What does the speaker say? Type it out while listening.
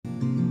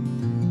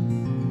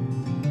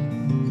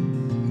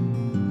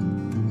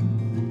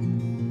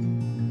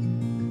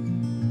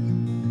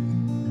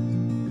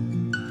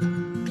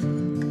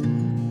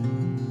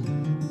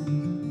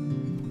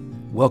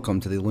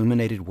Welcome to the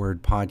Illuminated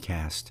Word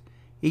Podcast.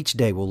 Each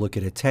day we'll look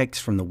at a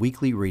text from the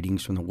weekly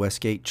readings from the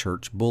Westgate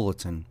Church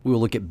Bulletin. We will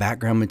look at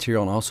background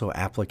material and also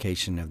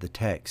application of the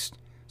text.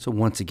 So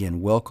once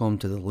again, welcome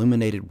to the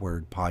Illuminated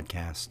Word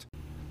Podcast.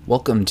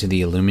 Welcome to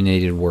the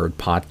Illuminated Word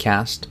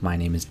Podcast. My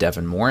name is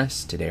Devin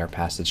Morris. Today our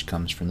passage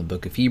comes from the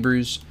book of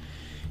Hebrews,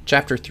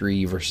 chapter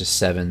 3, verses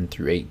 7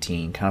 through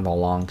 18. Kind of a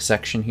long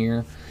section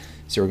here.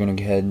 So we're going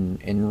to go ahead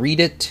and read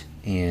it,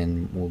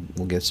 and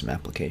we'll get some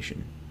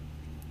application.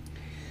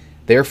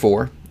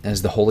 Therefore,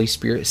 as the Holy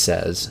Spirit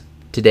says,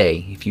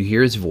 today, if you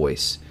hear His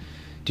voice,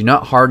 do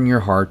not harden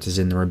your hearts as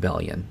in the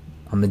rebellion,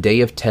 on the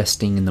day of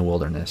testing in the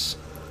wilderness,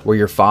 where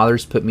your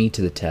fathers put me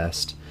to the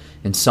test,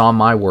 and saw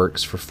my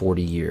works for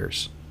 40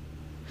 years.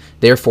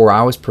 Therefore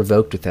I was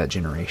provoked with that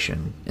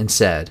generation, and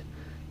said,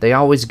 they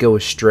always go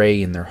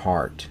astray in their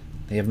heart,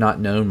 they have not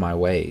known my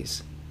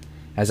ways.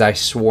 As I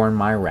swore in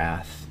my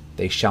wrath,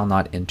 they shall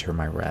not enter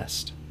my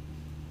rest.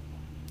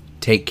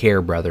 Take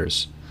care,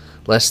 brothers,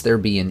 lest there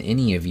be in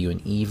any of you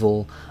an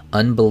evil,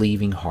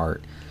 unbelieving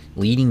heart,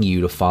 leading you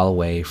to fall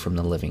away from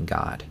the living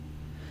God.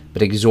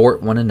 But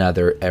exhort one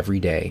another every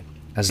day,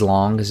 as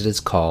long as it is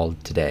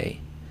called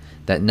today,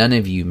 that none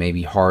of you may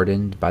be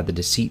hardened by the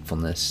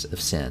deceitfulness of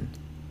sin.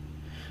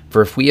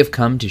 For if we have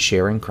come to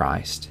share in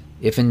Christ,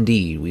 if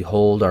indeed we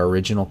hold our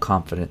original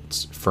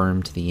confidence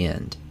firm to the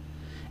end,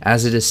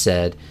 as it is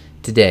said,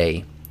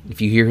 today, if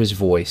you hear His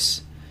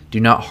voice, do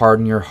not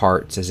harden your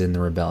hearts as in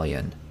the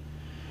rebellion.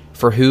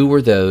 For who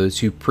were those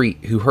who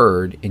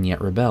heard and yet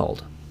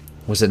rebelled?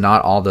 Was it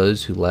not all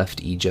those who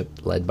left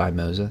Egypt led by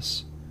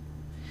Moses?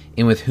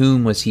 And with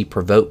whom was he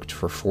provoked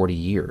for 40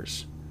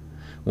 years?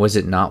 Was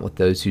it not with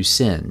those who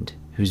sinned,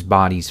 whose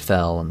bodies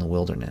fell in the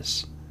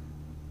wilderness?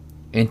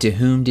 And to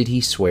whom did he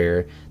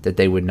swear that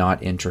they would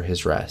not enter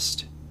his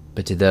rest,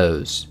 but to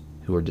those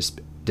who were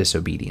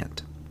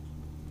disobedient?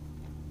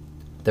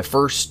 The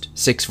first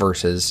 6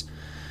 verses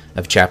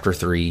of chapter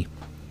 3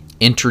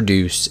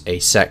 introduce a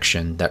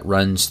section that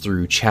runs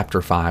through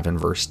chapter 5 and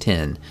verse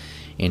 10,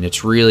 and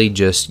it's really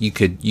just, you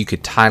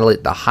could title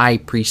it the high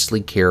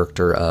priestly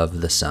character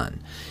of the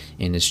Son,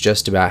 and it's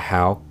just about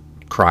how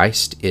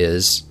Christ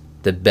is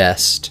the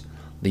best,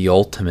 the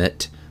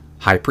ultimate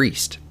high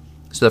priest.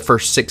 So the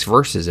first 6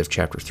 verses of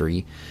chapter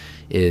 3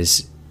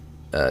 is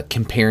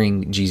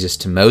comparing Jesus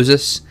to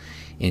Moses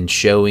and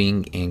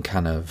showing and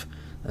kind of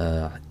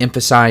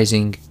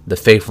emphasizing the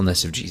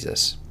faithfulness of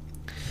Jesus.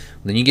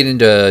 Then you get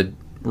into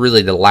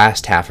really the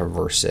last half of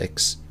verse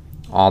 6,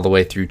 all the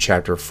way through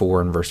chapter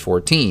 4 and verse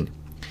 14.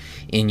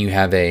 And you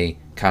have a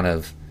kind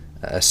of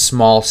a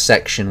small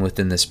section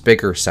within this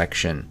bigger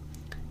section.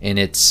 And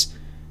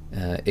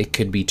it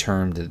could be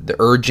termed the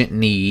urgent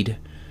need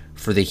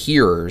for the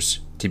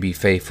hearers to be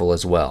faithful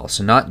as well.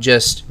 So not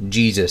just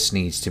Jesus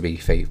needs to be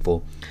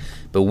faithful,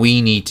 but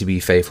we need to be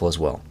faithful as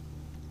well.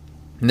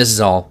 And this is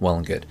all well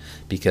and good,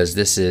 because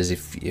this is,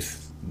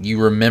 if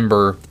you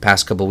remember the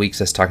past couple of weeks,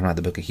 us talking about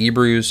the book of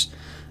Hebrews.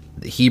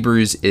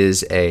 Hebrews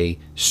is a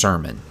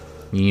sermon.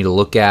 You need to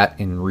look at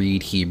and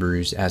read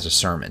Hebrews as a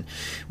sermon.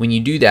 When you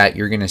do that,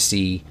 you're going to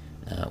see,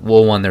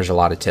 one, there's a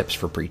lot of tips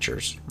for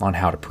preachers on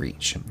how to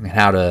preach and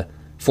how to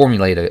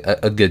formulate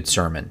a good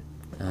sermon.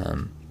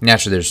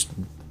 Naturally, there's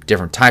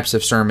different types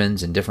of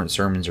sermons, and different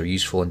sermons are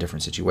useful in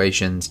different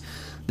situations.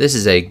 This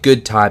is a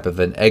good type of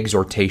an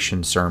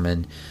exhortation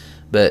sermon,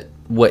 but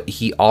what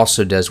he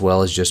also does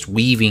well is just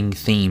weaving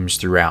themes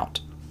throughout,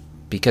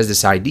 because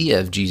this idea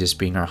of Jesus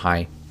being our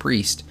high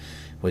priest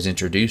was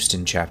introduced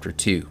in chapter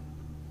 2.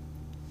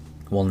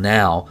 Well,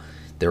 now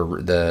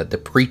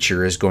the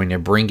preacher is going to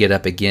bring it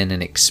up again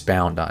and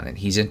expound on it.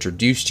 He's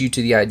introduced you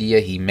to the idea,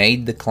 he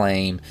made the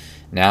claim,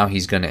 now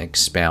he's going to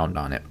expound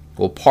on it.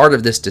 Well, part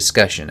of this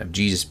discussion of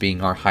Jesus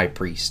being our high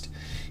priest,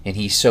 and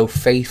he's so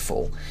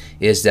faithful,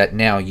 is that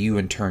now you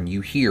in turn,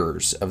 you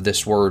hearers of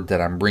this word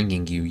that I'm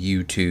bringing you,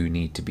 you too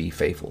need to be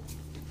faithful.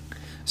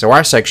 So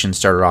our section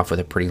started off with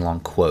a pretty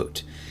long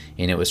quote,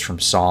 and it was from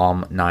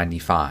Psalm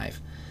 95.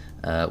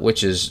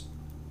 Which is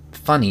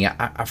funny.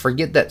 I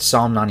forget that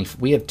Psalm 90.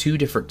 We have 2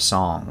 different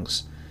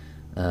songs,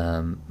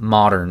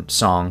 modern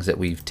songs that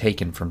we've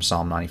taken from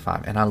Psalm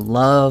 95, and I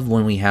love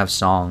when we have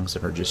songs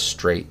that are just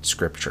straight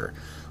scripture.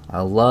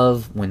 I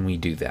love when we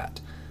do that.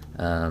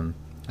 I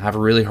have a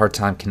really hard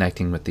time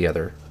connecting with the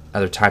other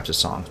types of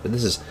songs, but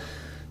this is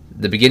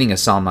the beginning of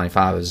Psalm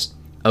 95. Is,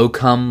 "Oh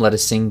come, let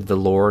us sing to the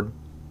Lord.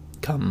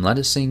 Come, let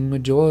us sing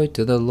with joy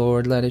to the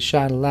Lord. Let us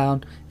shout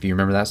aloud." If you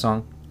remember that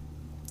song,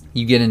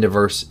 you get into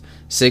verse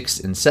 6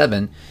 and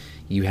 7,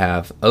 you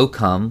have, "O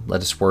come, let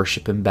us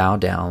worship and bow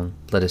down.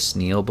 Let us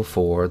kneel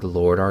before the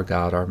Lord our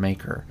God, our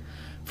Maker.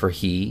 For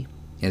He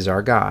is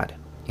our God,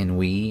 and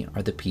we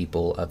are the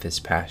people of His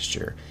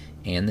pasture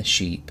and the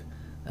sheep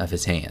of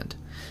His hand."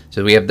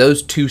 So we have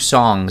those 2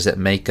 songs that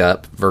make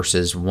up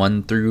verses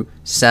 1 through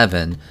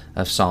 7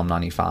 of Psalm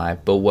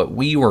 95. But what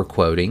we were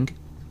quoting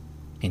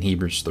in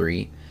Hebrews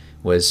 3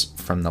 was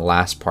from the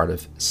last part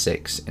of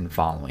 6 and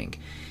following.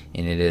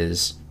 And it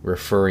is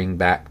referring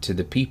back to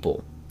the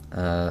people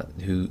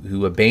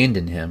who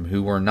abandoned Him,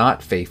 who were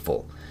not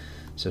faithful.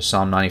 So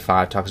Psalm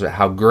 95 talks about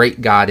how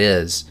great God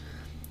is,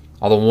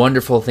 all the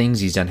wonderful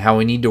things he's done, how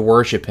we need to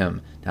worship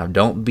him. Now,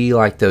 don't be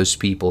like those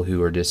people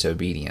who are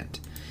disobedient.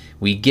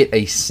 We get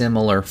a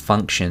similar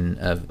function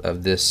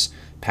of this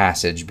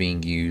passage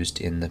being used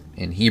in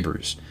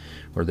Hebrews,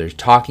 where they're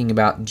talking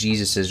about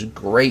Jesus'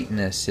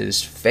 greatness,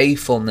 his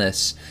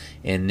faithfulness,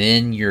 and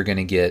then you're going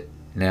to get,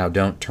 now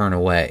don't turn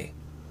away.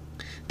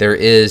 There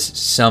is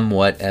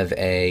somewhat of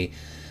a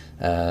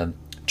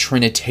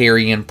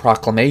Trinitarian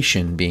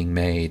proclamation being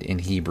made in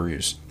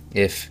Hebrews,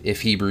 if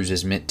Hebrews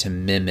is meant to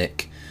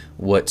mimic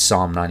what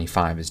Psalm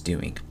 95 is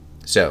doing.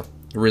 So,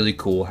 really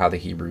cool how the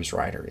Hebrews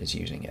writer is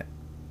using it.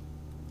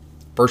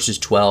 Verses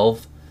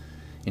 12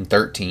 and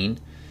 13,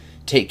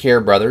 take care,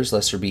 brothers,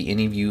 lest there be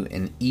any of you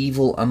an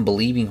evil,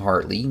 unbelieving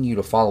heart, leading you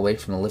to fall away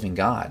from the living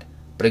God.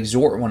 But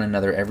exhort one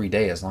another every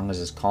day, as long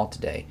as it's called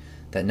today,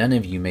 that none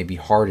of you may be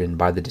hardened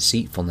by the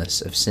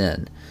deceitfulness of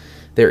sin.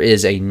 There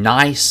is a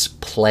nice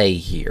play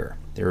here.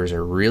 There is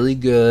a really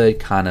good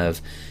kind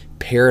of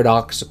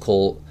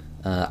paradoxical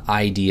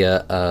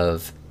idea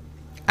of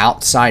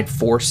outside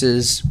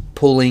forces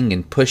pulling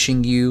and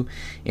pushing you,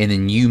 and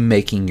then you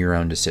making your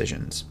own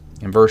decisions.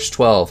 In verse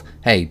 12,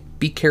 hey,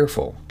 be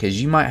careful,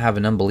 because you might have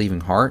an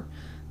unbelieving heart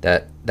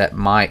that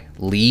might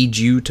lead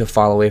you to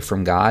fall away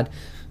from God,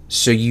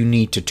 so you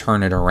need to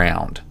turn it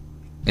around,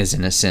 is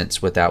in a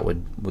sense what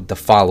the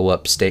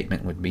follow-up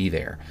statement would be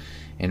there.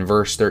 In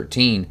verse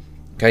 13,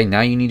 okay,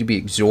 now you need to be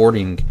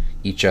exhorting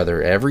each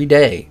other every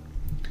day,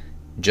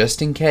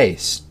 just in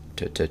case,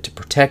 to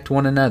protect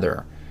one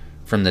another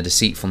from the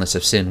deceitfulness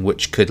of sin,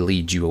 which could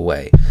lead you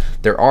away.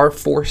 There are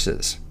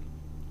forces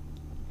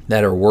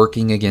that are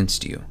working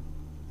against you.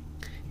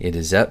 It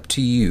is up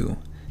to you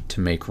to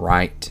make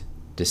right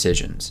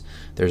decisions.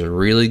 There's a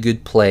really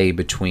good play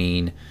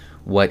between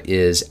what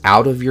is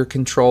out of your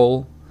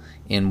control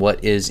and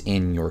what is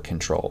in your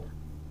control.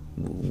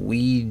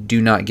 We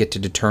do not get to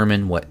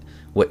determine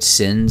what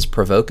sins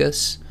provoke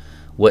us,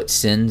 what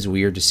sins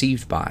we are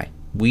deceived by.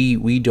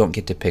 We don't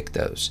get to pick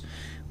those.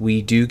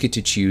 We do get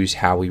to choose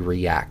how we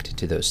react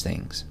to those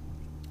things.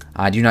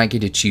 I do not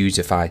get to choose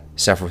if I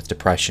suffer with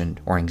depression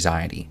or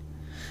anxiety,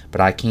 but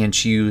I can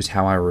choose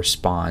how I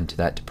respond to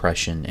that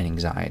depression and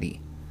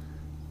anxiety.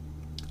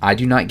 I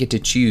do not get to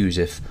choose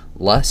if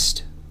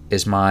lust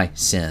is my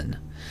sin.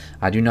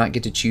 I do not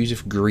get to choose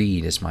if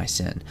greed is my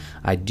sin.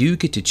 I do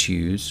get to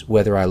choose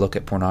whether I look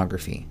at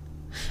pornography.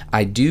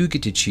 I do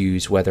get to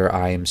choose whether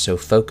I am so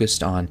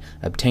focused on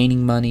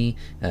obtaining money,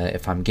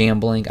 if I'm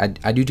gambling.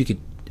 I do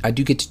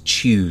get to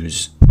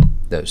choose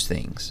those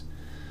things.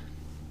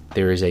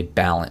 There is a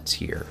balance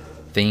here.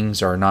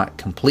 Things are not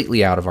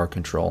completely out of our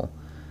control,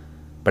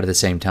 but at the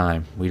same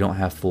time, we don't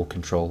have full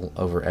control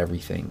over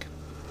everything.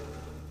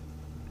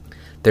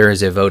 There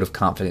is a vote of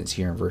confidence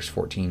here in verse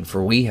 14,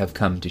 for we have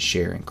come to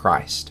share in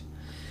Christ,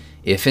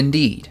 if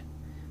indeed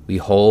we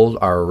hold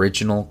our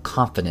original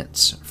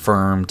confidence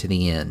firm to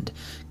the end.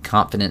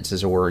 Confidence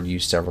is a word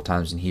used several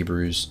times in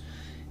Hebrews.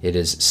 It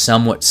is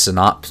somewhat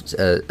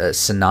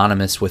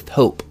synonymous with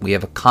hope. We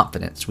have a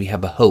confidence. We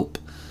have a hope.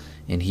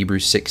 In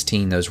Hebrews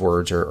 16, those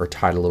words are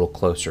tied a little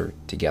closer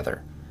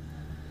together.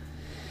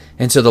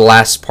 And so the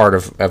last part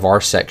of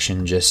our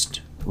section just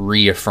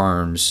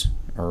reaffirms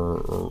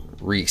or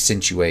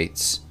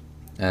re-accentuates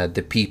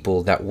the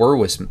people that were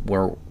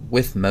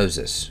with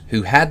Moses,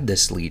 who had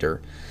this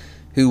leader,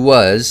 who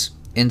was,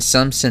 in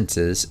some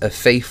senses, a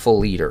faithful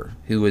leader,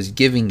 who was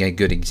giving a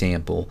good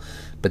example.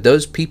 But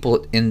those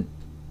people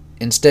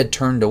instead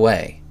turned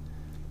away.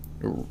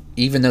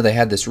 Even though they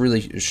had this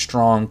really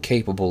strong,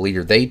 capable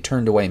leader, they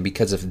turned away, and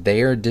because of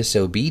their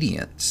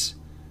disobedience,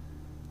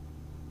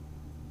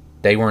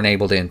 they weren't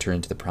able to enter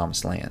into the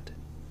promised land.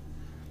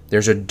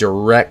 There's a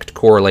direct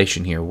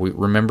correlation here. We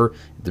remember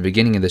at the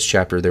beginning of this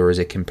chapter, there was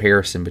a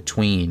comparison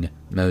between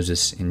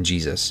Moses and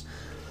Jesus.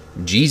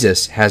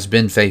 Jesus has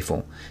been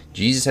faithful.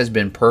 Jesus has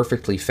been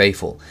perfectly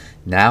faithful.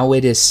 Now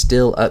it is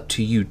still up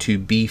to you to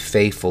be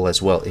faithful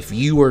as well. If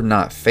you are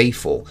not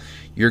faithful,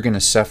 you're going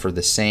to suffer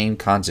the same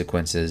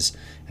consequences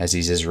as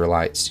these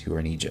Israelites who were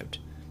in Egypt.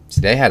 So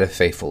they had a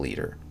faithful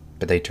leader,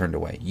 but they turned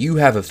away. You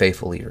have a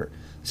faithful leader,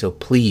 so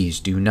please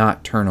do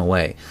not turn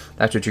away.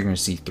 That's what you're going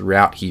to see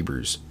throughout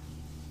Hebrews.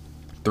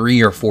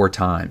 3 or 4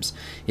 times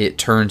it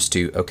turns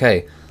to,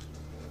 okay,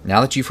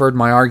 now that you've heard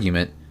my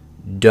argument,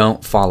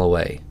 don't fall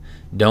away.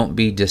 Don't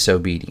be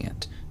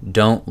disobedient.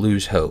 Don't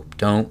lose hope.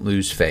 Don't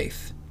lose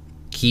faith.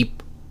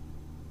 Keep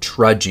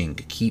trudging.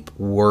 Keep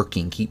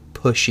working. Keep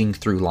pushing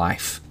through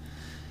life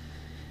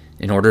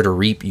in order to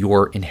reap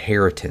your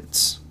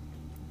inheritance,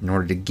 in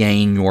order to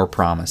gain your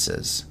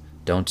promises.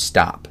 Don't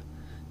stop.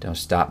 Don't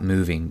stop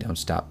moving. Don't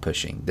stop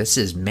pushing. This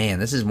is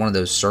one of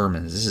those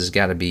sermons. This has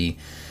got to be,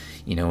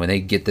 when they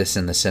get this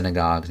in the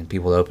synagogues and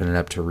people open it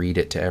up to read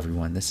it to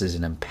everyone, this is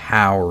an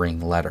empowering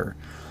letter.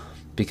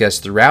 Because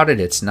throughout it,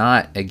 it's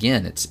not,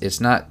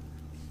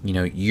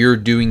 you're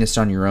doing this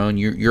on your own.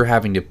 You're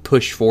having to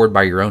push forward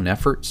by your own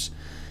efforts.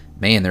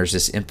 man, there's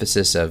this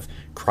emphasis of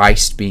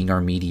Christ being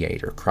our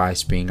mediator,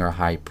 Christ being our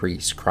high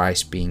priest,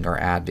 Christ being our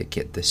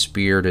advocate. The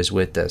Spirit is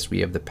with us.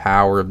 We have the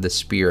power of the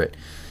Spirit.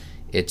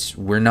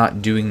 We're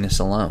not doing this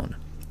alone.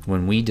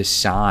 When we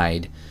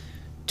decide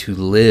to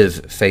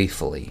live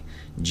faithfully,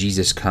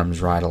 Jesus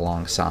comes right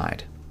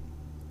alongside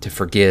to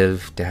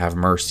forgive, to have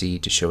mercy,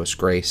 to show us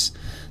grace.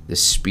 The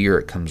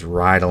Spirit comes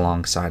right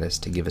alongside us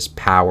to give us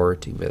power,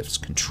 to give us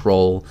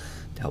control,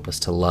 to help us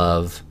to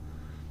love.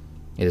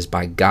 It is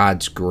by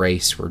God's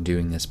grace we're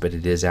doing this, but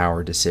it is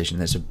our decision.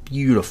 There's a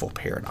beautiful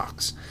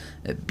paradox,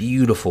 a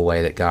beautiful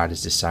way that God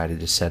has decided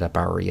to set up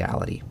our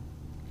reality.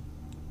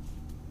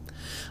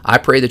 I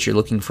pray that you're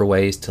looking for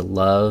ways to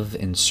love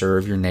and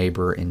serve your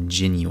neighbor in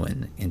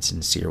genuine and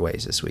sincere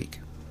ways this week.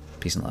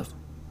 Peace and love.